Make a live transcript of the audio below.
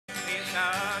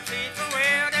Some people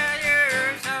well down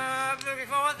here, some looking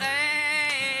for a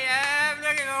thing. I'm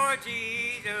looking for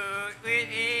Jesus with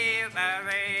him by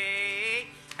way.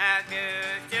 I'm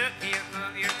just up here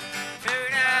from here.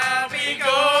 Soon I'll be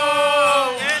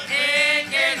gone.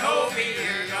 Nothing can hold me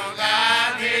here, 'cause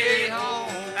I'm headed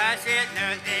home. I said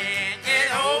nothing can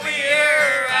hold me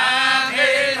here. I'm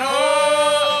headed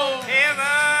home.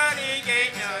 Heavenly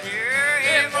gates are here.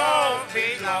 It won't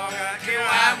be long until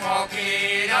I'm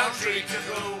walking on streets of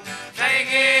gold,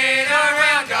 singing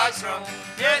around God's throne.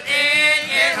 Nothing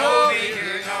can hold me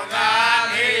here, 'cause I'm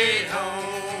headed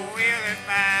home. Well, if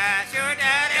I should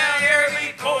die down here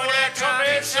before that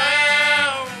trumpet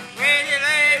sound, when you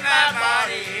lay my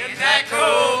body in that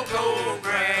cold, cold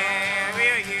ground,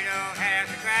 well, you don't have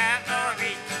to cry for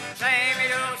me. Sing me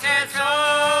those sad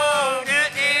songs.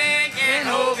 Nothing can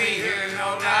hold me here,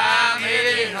 'cause I'm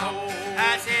headed home.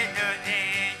 I said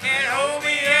nothing can hold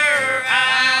me here.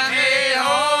 I'm headed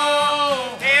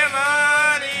home.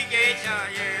 Heavenly gates are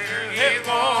here. It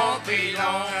won't be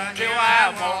long until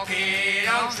I'm walking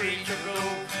on streets of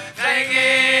gold,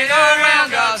 singing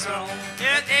around God's throne.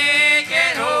 Nothing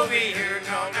can hold me here,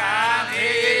 'cause I'm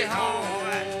headed home.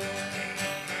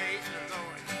 Praise the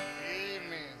Lord.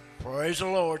 Amen. Praise the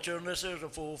Lord, children. This is the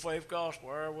Full Faith Gospel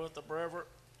Hour with the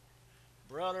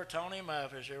Brother Tony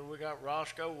Mathis here. We got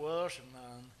Roscoe Wuss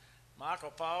and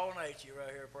Michael Paul and H.E. right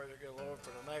here. Praise the good Lord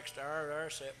for the next hour there.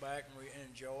 Sit back and we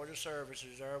enjoy the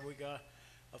services there. We got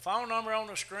a phone number on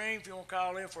the screen if you want to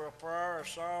call in for a prayer, a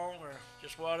song, or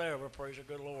just whatever. Praise the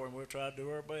good Lord. And we'll try to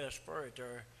do our best for it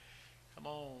there. Come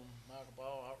on, Michael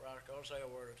Paul, Roscoe, say a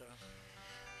word at a time.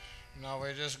 You know,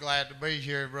 we're just glad to be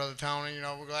here, Brother Tony. You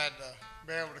know, we're glad to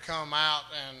be able to come out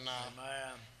and,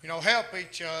 Amen. you know, help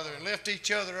each other and lift each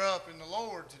other up in the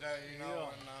Lord today, you know. Yeah.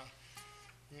 And,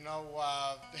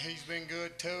 he's been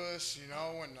good to us, you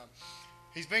know, and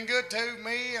he's been good to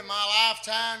me in my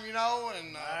lifetime, you know,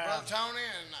 and Brother Tony,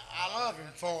 and I love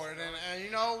him for it. And you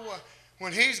know,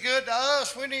 when he's good to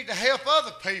us, we need to help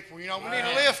other people, you know. We need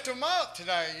to lift them up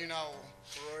today, you know,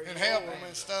 and help them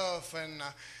and stuff. And,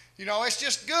 you know, it's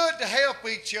just good to help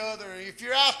each other. If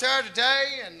you're out there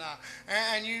today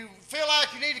and you feel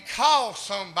like you need to call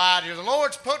somebody, or the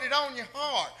Lord's put it on your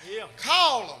heart,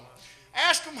 call them.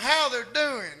 Ask them how they're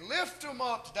doing. Lift them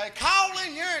up today. Call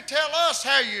in here and tell us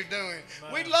how you're doing.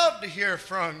 We'd love to hear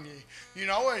from you, you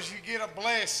know, as you get a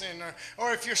blessing.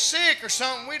 Or if you're sick or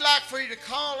something, we'd like for you to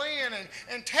call in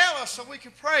and tell us so we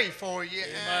can pray for you.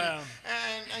 And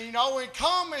you know, we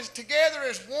come together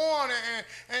as one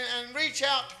and reach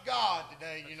out to God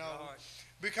today, you know.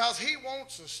 Because he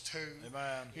wants us to.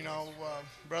 Amen. You know,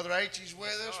 Brother H.E.'s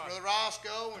with us, Brother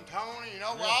Roscoe and Tony, you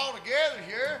know, we're all together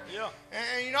here. Yeah.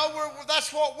 And you know,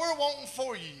 that's what we're wanting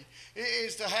for you,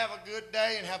 is to have a good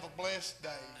day and have a blessed day.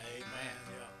 Amen.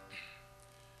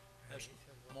 Yeah.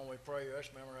 When we pray, let's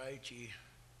remember H.E.'s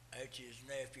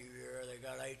nephew here. They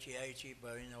got H.E.,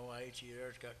 but you know, H.E.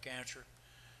 there's got cancer.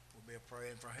 We'll be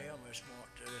praying for him this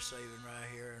evening right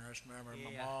here. And let's remember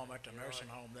my mom at the nursing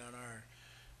home down there.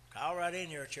 Call right in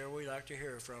here, Chair. We'd like to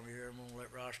hear from you here. I'm going to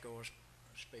let Roscoe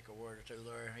speak a word or two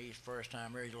there. He's first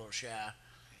time here. He's a little shy.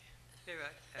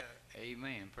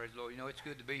 Amen. Praise the Lord. You know, it's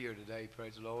good to be here today.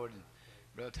 Praise the Lord. And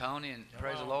Brother Tony, and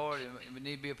praise the Lord. And we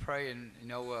need to be praying. You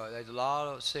know, there's a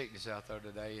lot of sickness out there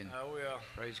today. And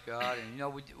praise God. And, you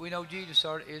know, we know Jesus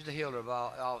is the healer of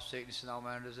all sickness and all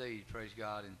manner of disease. Praise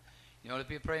God. And, you know, to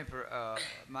be praying for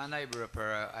my neighbor up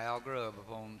here, Al Grubb, up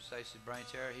on Stacy's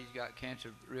branch there. He's got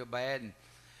cancer real bad.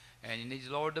 And he needs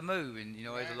the Lord to move. And, you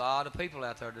know, there's a lot of people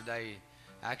out there today.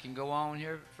 I can go on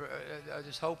here for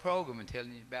this whole program and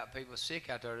telling you about people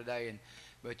sick out there today.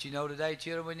 But, you know, today,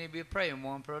 children, we need to be praying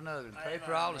one for another. And pray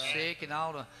for all the sick and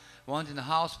all the ones in the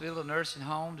hospital, the nursing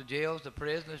home, the jails, the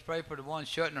prisoners. Pray for the ones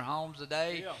shutting their homes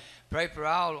today. Pray for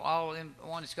all them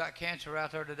ones that's got cancer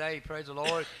out there today. Praise the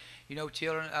Lord. You know,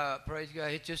 children, praise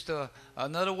God. It's just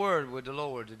another word with the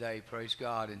Lord today. Praise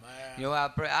God. And you know, I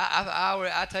pray.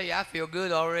 I tell you, I feel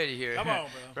good already here. Come on,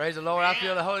 bro. Praise the Lord. I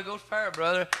feel the Holy Ghost power,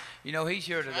 brother. You know, He's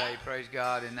here today. Praise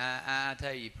God. And I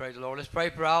tell you, praise the Lord. Let's pray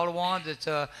for all the ones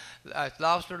that's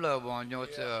lost their loved ones. You know,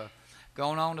 it's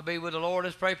going on to be with the Lord.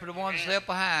 Let's pray for the ones that's left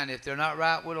behind. If they're not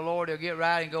right with the Lord, they'll get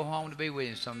right and go home to be with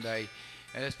Him someday.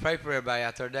 And let's pray for everybody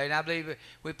out there today. And I believe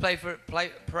we pray for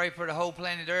the whole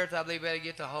planet Earth. I believe that'll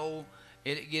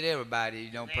get everybody.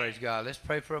 You know, praise God. Let's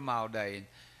pray for them all day.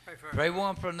 And pray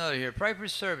one for another here. Pray for the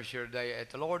service here today. At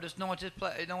the Lord, just anoint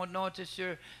this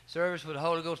your service with the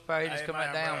Holy Ghost power. He just come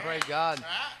right down. Praise God.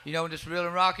 You know, just real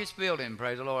and rock His building.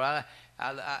 Praise the Lord. I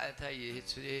tell you,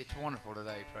 it's wonderful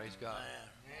today. Praise God.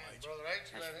 Brother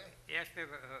H. Yes,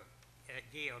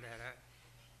 Gail,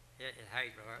 at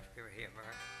Hazelard. Remember him,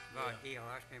 right? Rod Deal,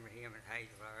 I remember him at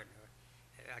Hazelard.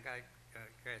 I got a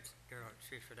girl,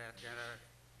 sister down there,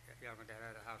 young one down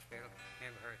at the hospital.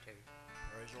 Remember her too.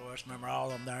 Praise the Lord. I remember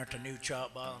all of them down at the new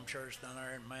Chop Bottom Church down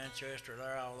there in Manchester.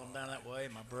 There, all of them down that way.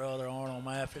 My brother Arnold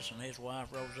Mathis and his wife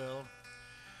Rosella.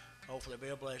 Hopefully be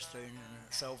a blessing to you.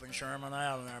 And Sophie and Sherman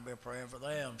Allen there, be praying for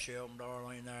them. Shelton,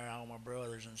 Darlene there, all my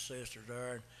brothers and sisters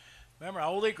there. And remember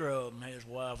Oldie Grubb and his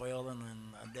wife Ellen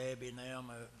and Debbie and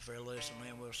them. If they're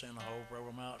listening, we'll send the whole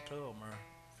program out to them.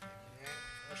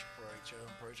 Let's pray,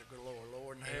 children. Praise the good Lord.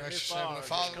 Lord and Heavenly Father,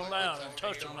 just come down and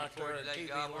touch them like they're at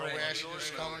TV. Lord, we ask you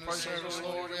just come in the service,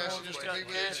 Lord. We ask you just to be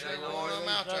with each and every one of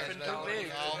them out there today.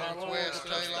 All requests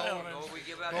today, Lord.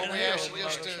 Lord, we ask you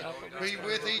just to be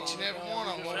with each and every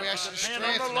one of them. Lord, we ask you to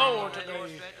strengthen them.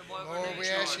 Lord, we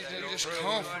ask you to just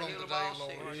comfort them today,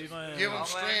 Lord. Give them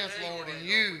strength, Lord, in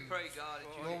you.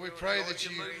 Lord, we pray that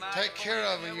you take care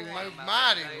of them. You move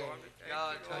mighty, Lord.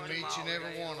 On each and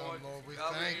every one of them, Lord. We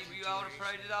thank you,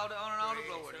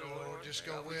 Lord, just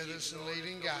go with us and lead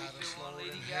and guide us, Lord,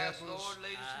 and help us.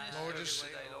 Lord, just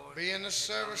be in the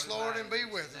service, Lord, and be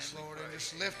with us, Lord, and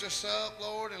just lift us up,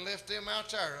 Lord, and lift them out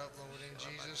there up, Lord, in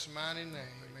Jesus' mighty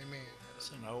name. Amen.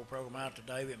 Send the whole program out to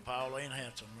David and Pauline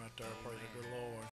Hanson right there. Praise the good Lord.